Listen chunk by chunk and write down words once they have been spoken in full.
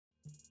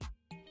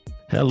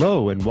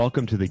Hello, and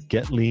welcome to the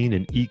Get Lean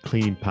and Eat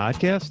Clean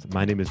podcast.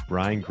 My name is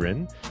Brian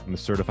Grin. I'm a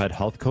certified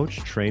health coach,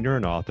 trainer,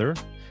 and author.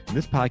 And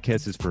this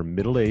podcast is for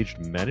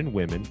middle-aged men and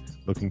women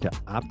looking to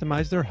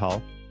optimize their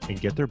health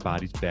and get their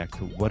bodies back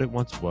to what it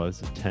once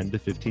was 10 to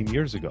 15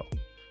 years ago.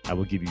 I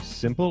will give you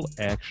simple,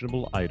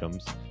 actionable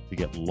items to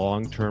get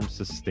long-term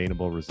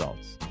sustainable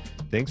results.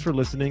 Thanks for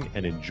listening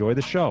and enjoy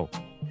the show.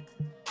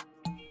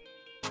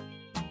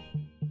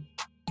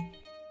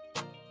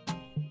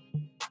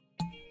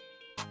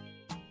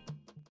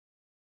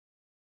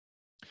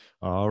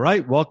 All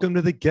right. Welcome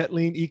to the Get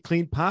Lean, Eat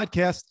Clean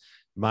podcast.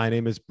 My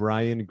name is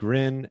Brian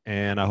Grin,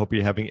 and I hope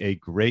you're having a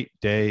great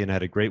day and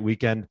had a great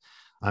weekend.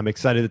 I'm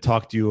excited to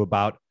talk to you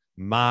about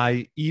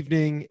my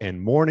evening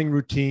and morning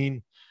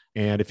routine.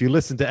 And if you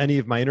listen to any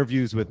of my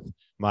interviews with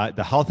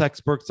the health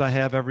experts I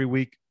have every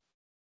week,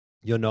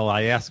 you'll know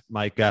I ask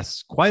my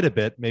guests quite a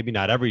bit, maybe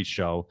not every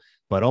show,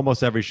 but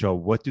almost every show,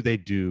 what do they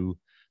do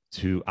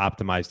to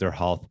optimize their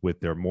health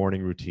with their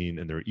morning routine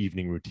and their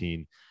evening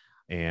routine?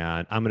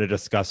 And I'm going to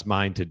discuss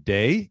mine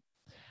today.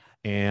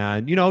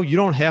 And, you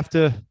don't have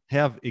to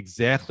have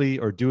exactly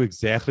or do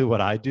exactly what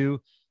I do.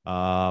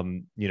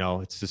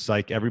 It's just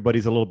like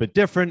everybody's a little bit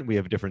different. We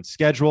have a different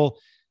schedule.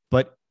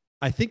 But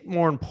I think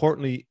more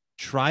importantly,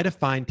 try to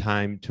find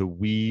time to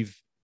weave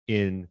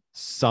in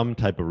some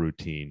type of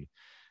routine.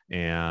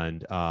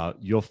 And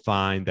you'll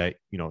find that,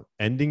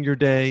 ending your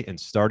day and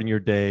starting your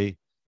day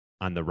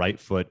on the right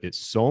foot is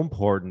so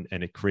important.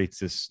 And it creates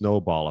this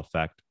snowball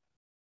effect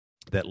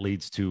that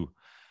leads to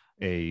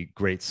a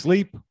great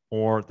sleep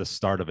or the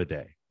start of a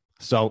day.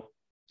 So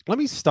let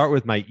me start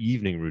with my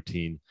evening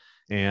routine.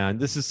 And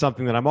this is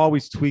something that I'm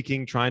always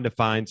tweaking, trying to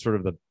find sort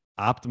of the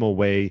optimal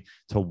way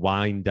to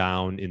wind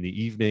down in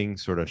the evening,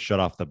 sort of shut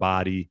off the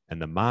body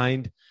and the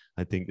mind.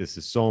 I think this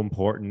is so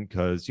important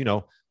because,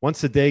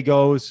 once the day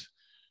goes,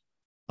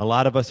 a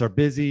lot of us are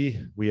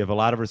busy. We have a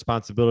lot of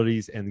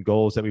responsibilities and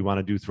goals that we want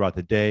to do throughout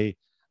the day.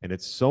 And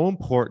it's so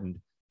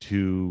important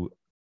to,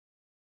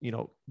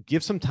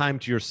 give some time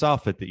to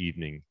yourself at the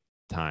evening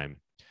time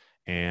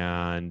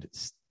and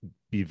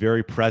be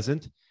very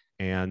present.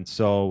 And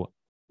so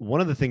one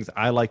of the things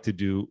I like to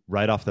do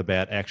right off the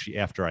bat, actually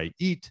after I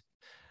eat,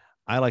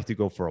 I like to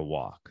go for a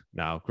walk.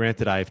 Now,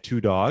 granted, I have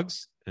 2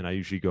 dogs, and I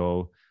usually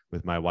go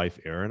with my wife,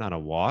 Erin, on a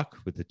walk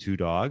with the 2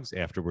 dogs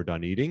after we're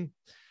done eating.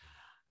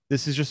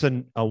 This is just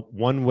a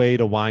one way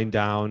to wind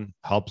down,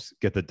 helps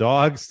get the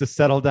dogs to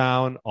settle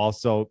down.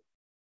 Also,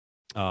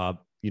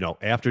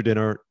 after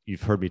dinner,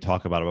 you've heard me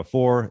talk about it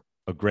before.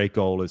 A great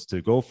goal is to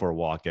go for a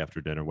walk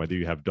after dinner, whether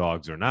you have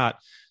dogs or not,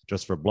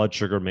 just for blood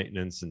sugar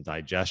maintenance and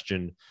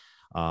digestion.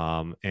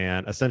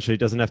 And essentially, it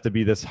doesn't have to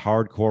be this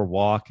hardcore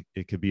walk.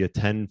 It could be a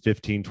 10,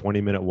 15,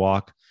 20-minute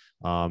walk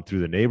through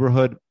the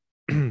neighborhood.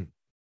 And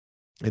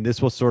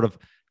this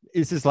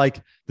is like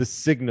the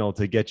signal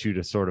to get you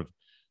to sort of,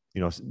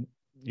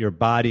 your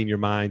body and your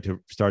mind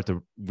to start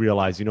to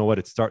realize,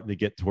 it's starting to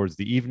get towards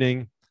the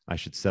evening. I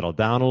should settle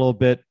down a little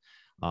bit.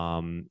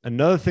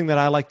 Another thing that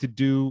I like to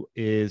do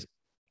is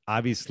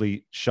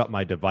obviously shut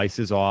my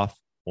devices off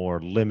or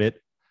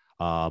limit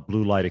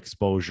blue light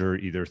exposure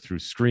either through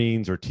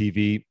screens or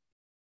TV.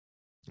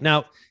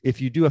 Now,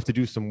 if you do have to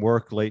do some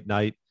work late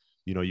night,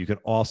 you can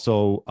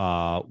also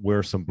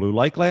wear some blue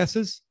light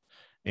glasses.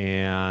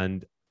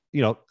 And,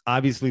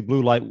 obviously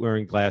blue light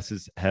wearing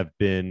glasses have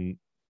been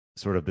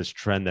sort of this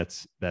trend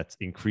that's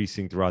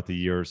increasing throughout the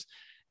years.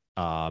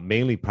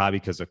 Mainly probably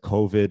because of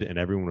COVID and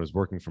everyone was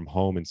working from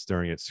home and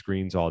staring at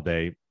screens all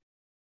day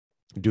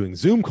doing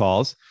Zoom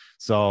calls.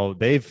 So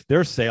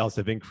their sales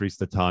have increased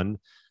a ton.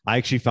 I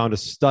actually found a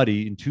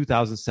study in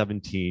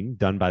 2017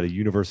 done by the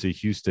University of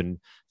Houston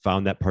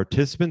found that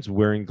participants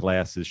wearing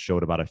glasses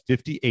showed about a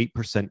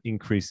 58%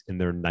 increase in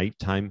their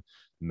nighttime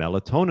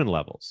melatonin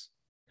levels.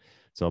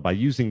 So by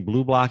using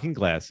blue blocking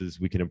glasses,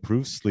 we can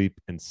improve sleep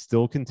and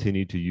still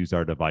continue to use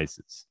our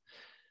devices.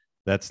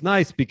 That's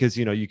nice because,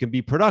 you can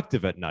be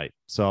productive at night.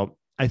 So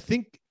I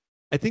think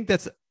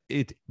that's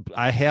it.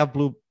 I have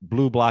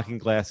blue blocking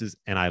glasses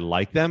and I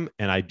like them.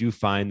 And I do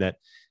find that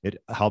it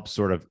helps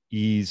sort of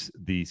ease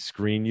the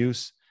screen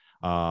use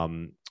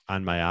on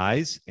my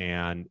eyes,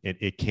 and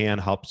it can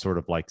help sort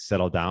of like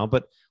settle down.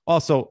 But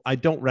also I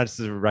don't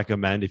necessarily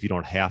recommend, if you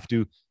don't have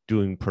to,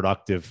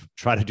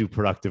 try to do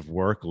productive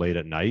work late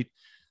at night.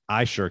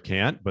 I sure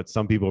can't, but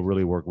some people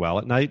really work well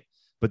at night.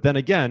 But then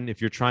again,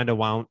 if you're trying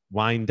to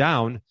wind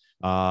down,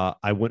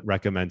 I wouldn't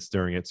recommend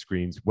staring at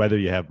screens, whether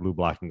you have blue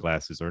blocking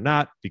glasses or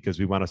not, because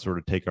we want to sort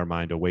of take our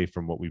mind away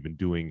from what we've been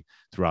doing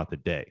throughout the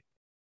day.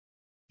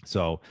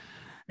 So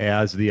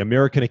as the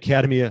American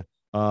Academy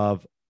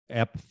of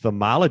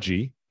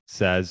Ophthalmology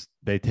says,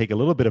 they take a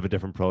little bit of a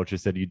different approach. They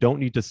said you don't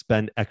need to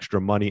spend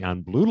extra money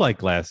on blue light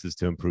glasses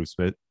to improve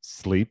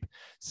sleep.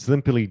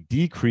 Simply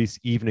decrease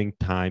evening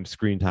time,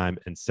 screen time,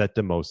 and set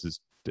devices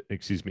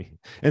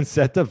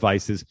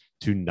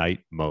to night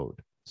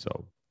mode.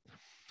 So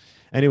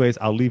anyways,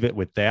 I'll leave it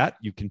with that.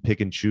 You can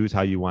pick and choose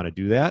how you want to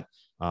do that.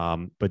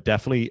 But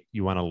definitely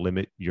you want to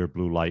limit your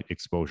blue light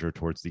exposure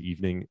towards the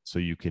evening so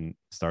you can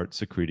start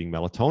secreting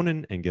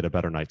melatonin and get a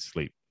better night's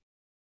sleep.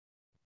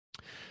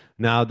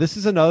 Now, this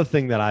is another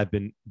thing that I've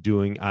been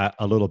doing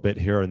a little bit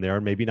here and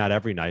there, maybe not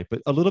every night,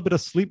 but a little bit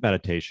of sleep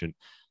meditation.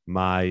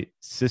 My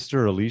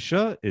sister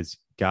Alicia is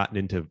gotten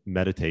into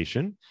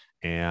meditation,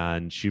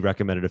 and she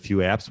recommended a few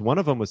apps. One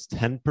of them was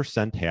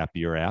 10%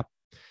 Happier app.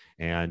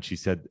 And she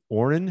said,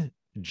 Oren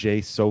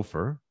J.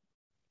 Sofer,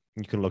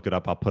 you can look it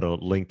up. I'll put a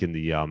link in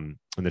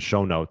the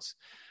show notes.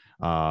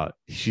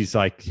 She's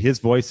like, his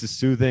voice is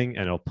soothing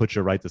and it'll put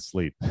you right to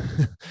sleep.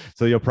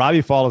 So you'll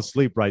probably fall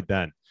asleep right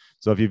then.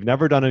 So if you've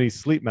never done any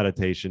sleep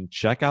meditation,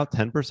 check out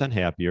 10%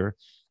 Happier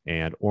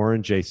and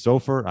Oren J.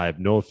 Sofer. I have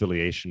no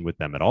affiliation with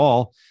them at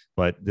all,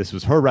 but this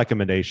was her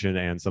recommendation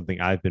and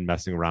something I've been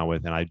messing around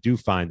with. And I do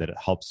find that it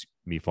helps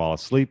me fall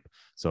asleep.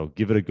 So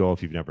give it a go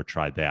if you've never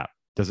tried that.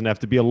 Doesn't have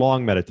to be a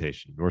long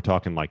meditation. We're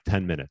talking like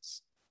 10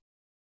 minutes.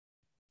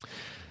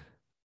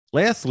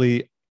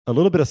 Lastly, a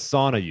little bit of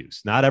sauna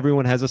use. Not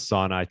everyone has a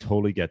sauna. I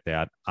totally get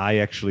that. I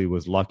actually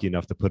was lucky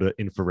enough to put an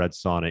infrared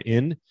sauna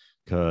in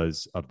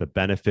because of the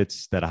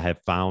benefits that I have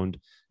found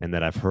and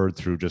that I've heard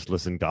through just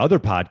listening to other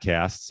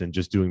podcasts and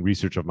just doing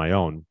research of my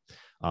own.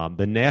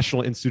 The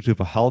National Institute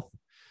of Health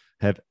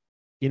have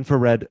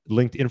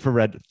linked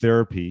infrared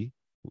therapy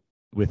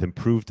with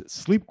improved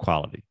sleep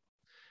quality.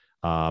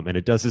 And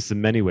it does this in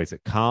many ways.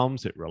 It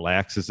calms, it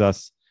relaxes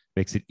us,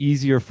 makes it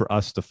easier for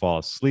us to fall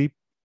asleep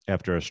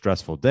after a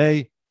stressful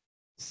day.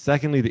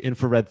 Secondly, the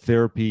infrared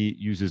therapy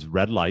uses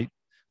red light,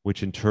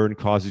 which in turn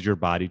causes your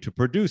body to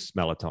produce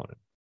melatonin.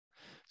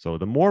 So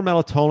the more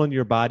melatonin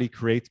your body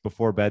creates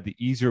before bed, the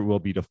easier it will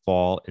be to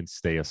fall and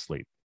stay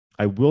asleep.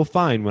 I will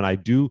find when I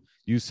do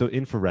use some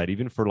infrared,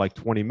 even for like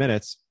 20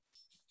 minutes,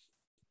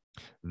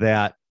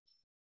 that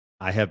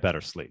I have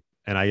better sleep.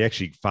 And I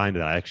actually find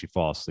that I actually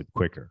fall asleep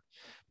quicker.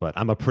 But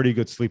I'm a pretty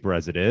good sleeper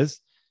as it is.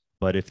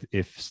 But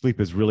if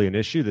sleep is really an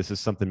issue, this is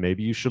something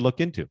maybe you should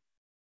look into.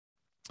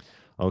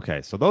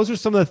 Okay, so those are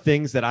some of the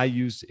things that I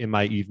use in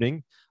my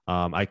evening.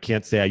 I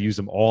can't say I use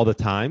them all the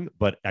time,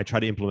 but I try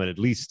to implement at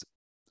least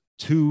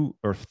 2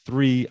 or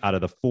 3 out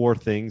of the 4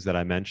 things that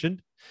I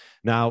mentioned.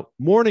 Now,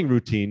 morning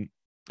routine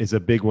is a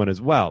big one as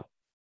well.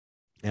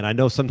 And I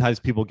know sometimes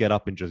people get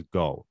up and just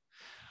go.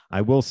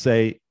 I will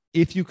say,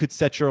 if you could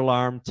set your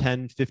alarm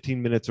 10,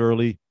 15 minutes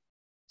early,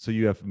 so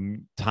you have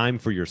time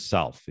for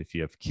yourself. If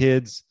you have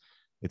kids,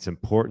 it's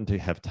important to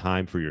have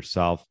time for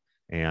yourself,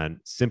 and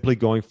simply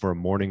going for a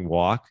morning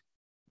walk.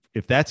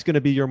 If that's going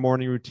to be your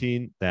morning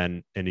routine,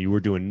 then, and you were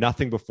doing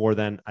nothing before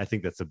then, I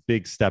think that's a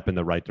big step in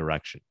the right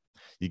direction.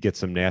 You get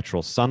some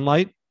natural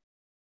sunlight.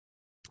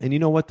 And you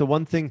know what? The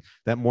one thing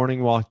that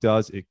morning walk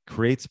does, it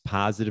creates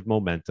positive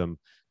momentum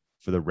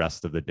for the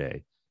rest of the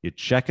day. You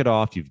check it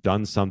off, you've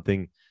done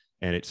something,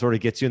 and it sort of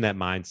gets you in that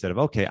mindset of,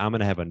 okay, I'm going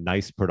to have a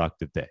nice,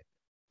 productive day.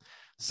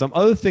 Some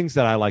other things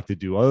that I like to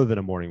do other than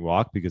a morning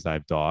walk, because I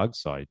have dogs,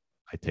 so I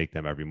take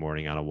them every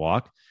morning on a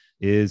walk,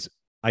 is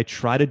I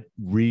try to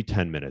read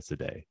 10 minutes a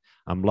day.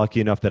 I'm lucky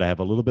enough that I have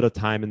a little bit of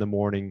time in the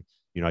morning.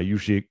 You know, I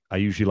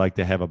usually like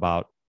to have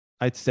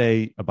I'd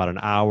say about a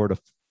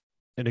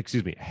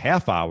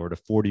half hour to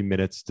 40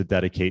 minutes to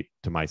dedicate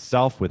to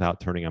myself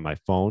without turning on my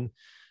phone.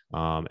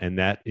 And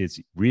that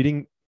is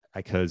reading,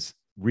 because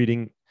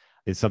reading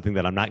is something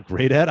that I'm not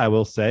great at, I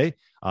will say,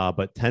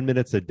 but 10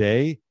 minutes a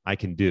day I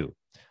can do.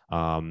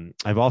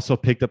 I've also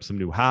picked up some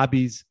new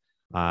hobbies.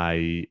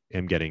 I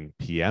am getting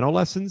piano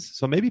lessons.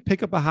 So maybe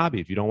pick up a hobby.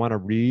 If you don't want to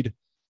read,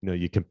 you know,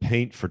 you can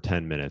paint for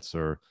 10 minutes,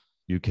 or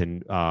you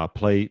can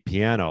play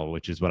piano,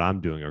 which is what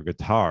I'm doing, or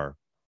guitar.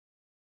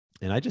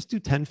 And I just do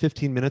 10,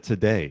 15 minutes a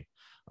day.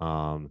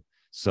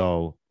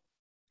 So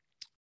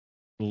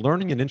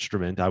learning an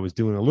instrument, I was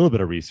doing a little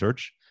bit of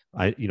research.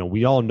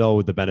 We all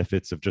know the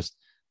benefits of just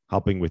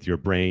helping with your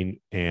brain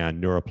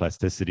and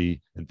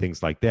neuroplasticity and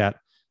things like that.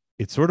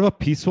 It's sort of a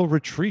peaceful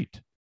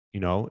retreat. You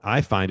know,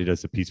 I find it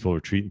as a peaceful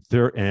retreat.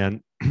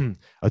 And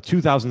a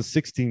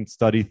 2016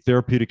 study,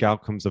 therapeutic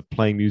outcomes of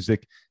playing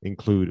music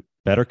include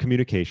better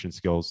communication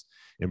skills,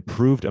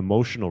 improved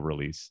emotional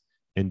release,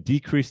 and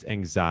decreased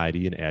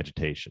anxiety and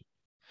agitation.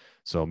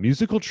 So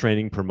musical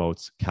training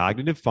promotes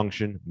cognitive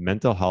function,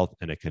 mental health,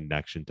 and a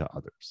connection to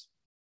others.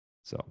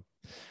 So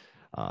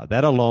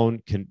that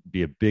alone can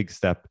be a big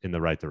step in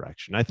the right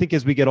direction. I think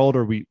as we get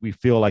older, we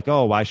feel like,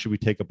 oh, why should we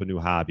take up a new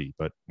hobby?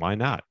 But why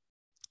not?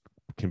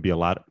 Can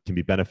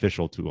be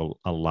beneficial to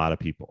a lot of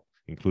people,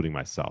 including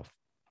myself.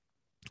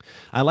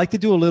 I like to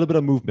do a little bit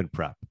of movement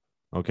prep.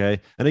 Okay.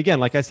 And again,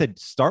 like I said,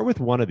 start with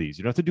one of these.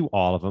 You don't have to do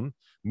all of them.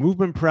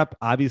 Movement prep,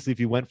 obviously, if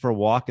you went for a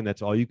walk and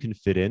that's all you can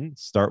fit in,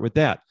 start with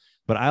that.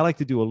 But I like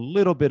to do a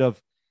little bit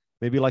of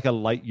maybe like a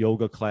light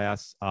yoga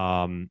class.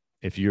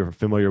 If you're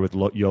familiar with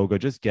yoga,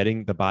 just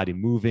getting the body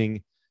moving.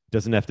 It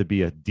doesn't have to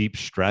be a deep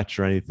stretch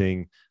or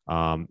anything.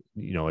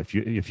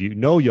 If you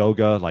know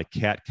yoga, like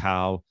cat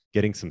cow,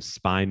 getting some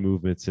spine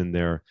movements in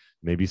there,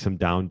 maybe some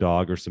down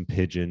dog or some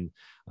pigeon.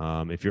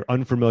 If you're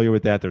unfamiliar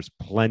with that, there's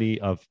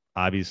plenty of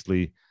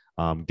obviously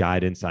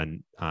guidance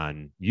on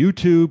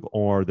YouTube,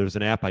 or there's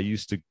an app I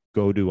used to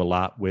go to a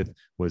lot with,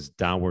 was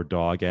Downward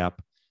Dog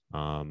app.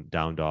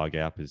 Down Dog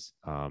app is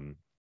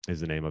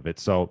the name of it.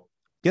 So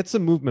get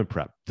some movement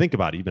prep. Think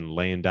about it. You've been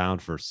laying down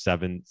for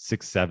 6,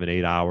 7,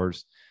 8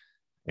 hours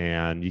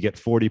and you get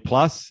 40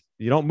 plus.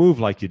 You don't move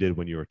like you did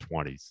when you were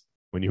 20s,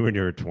 when you were in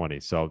your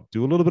 20s. So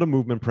do a little bit of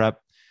movement prep.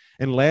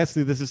 And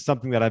lastly, this is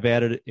something that I've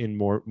added in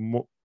more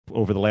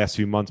over the last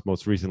few months,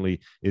 most recently,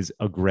 is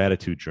a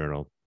gratitude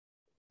journal.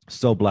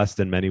 So blessed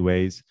in many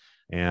ways.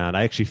 And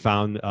I actually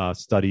found a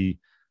study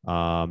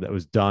that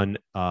was done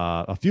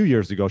a few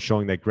years ago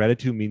showing that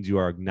gratitude means you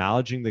are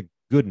acknowledging the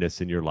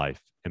goodness in your life.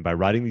 And by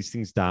writing these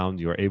things down,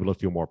 you are able to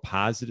feel more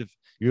positive.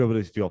 You're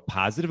able to feel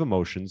positive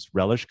emotions,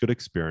 relish good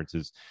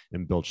experiences,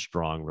 and build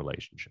strong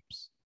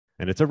relationships.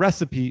 And it's a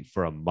recipe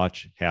for a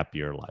much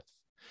happier life.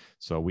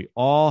 So we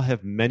all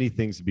have many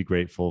things to be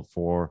grateful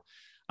for.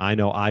 I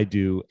know I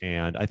do.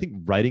 And I think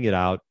writing it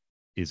out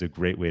is a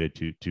great way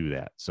to do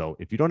that. So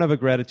if you don't have a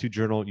gratitude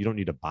journal, you don't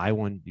need to buy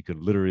one. You could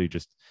literally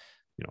just,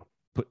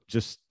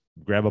 just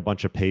grab a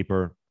bunch of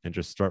paper and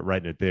just start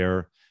writing it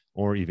there,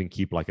 or even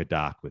keep like a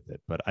doc with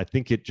it. But I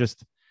think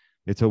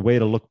it's a way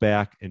to look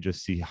back and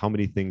just see how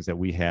many things that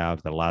we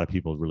have that a lot of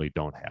people really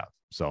don't have.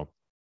 So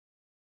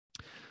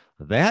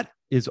that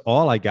is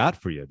all I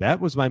got for you. That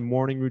was my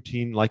morning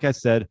routine. Like I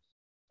said,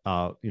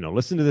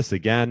 listen to this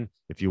again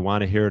if you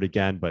want to hear it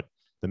again. But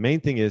the main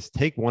thing is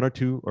take 1 or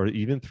 2 or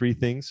even 3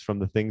 things from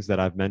the things that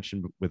I've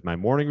mentioned with my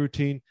morning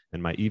routine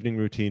and my evening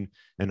routine.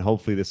 And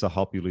hopefully this will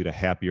help you lead a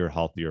happier,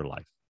 healthier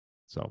life.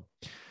 So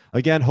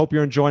again, hope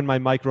you're enjoying my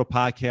micro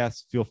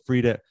podcast. Feel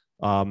free to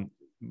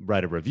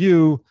write a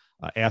review,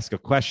 ask a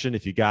question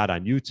if you got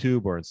on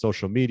YouTube or in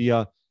social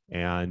media.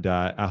 And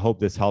I hope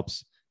this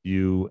helps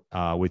you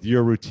with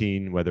your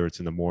routine, whether it's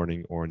in the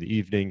morning or in the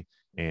evening.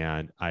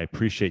 And I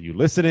appreciate you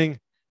listening.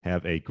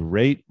 Have a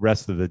great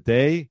rest of the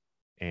day.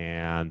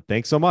 And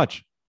thanks so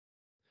much.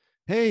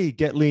 Hey,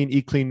 Get Lean,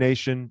 Eat Clean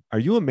Nation. Are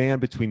you a man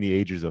between the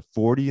ages of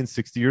 40 and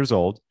 60 years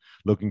old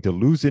looking to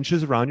lose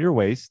inches around your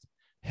waist,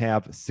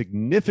 have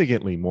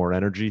significantly more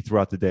energy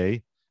throughout the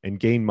day, and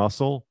gain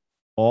muscle,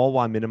 all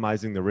while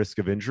minimizing the risk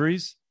of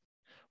injuries?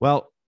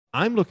 Well,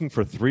 I'm looking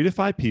for 3 to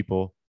 5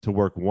 people to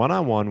work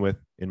one-on-one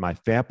with in my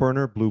Fat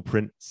Burner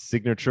Blueprint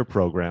Signature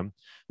Program,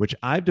 which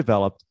I've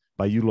developed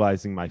by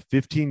utilizing my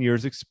 15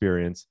 years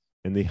experience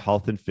in the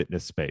health and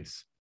fitness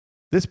space.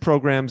 This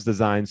program is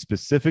designed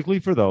specifically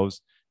for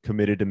those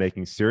committed to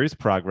making serious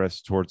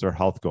progress towards their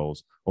health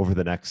goals over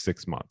the next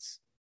 6 months.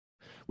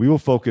 We will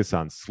focus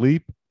on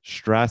sleep,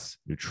 stress,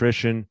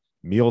 nutrition,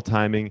 meal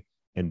timing,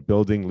 and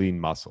building lean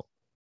muscle.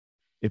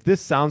 If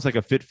this sounds like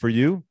a fit for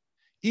you,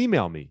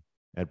 email me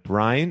at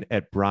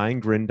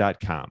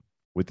brian@briangrin.com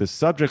with the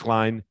subject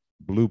line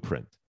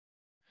Blueprint.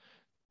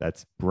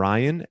 That's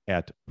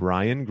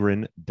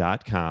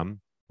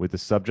brian@briangrin.com with the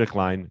subject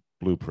line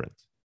Blueprint.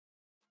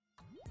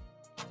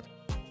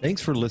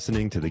 Thanks for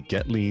listening to the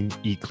Get Lean,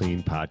 Eat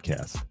Clean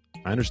podcast.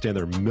 I understand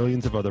there are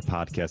millions of other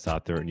podcasts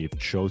out there and you've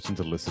chosen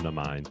to listen to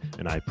mine,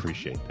 and I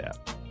appreciate that.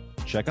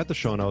 Check out the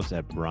show notes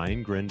at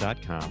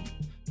briangrin.com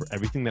for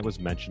everything that was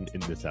mentioned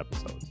in this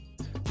episode.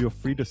 Feel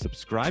free to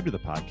subscribe to the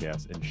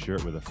podcast and share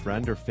it with a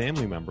friend or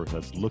family member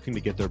that's looking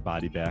to get their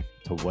body back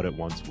to what it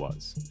once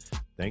was.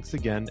 Thanks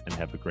again and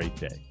have a great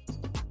day.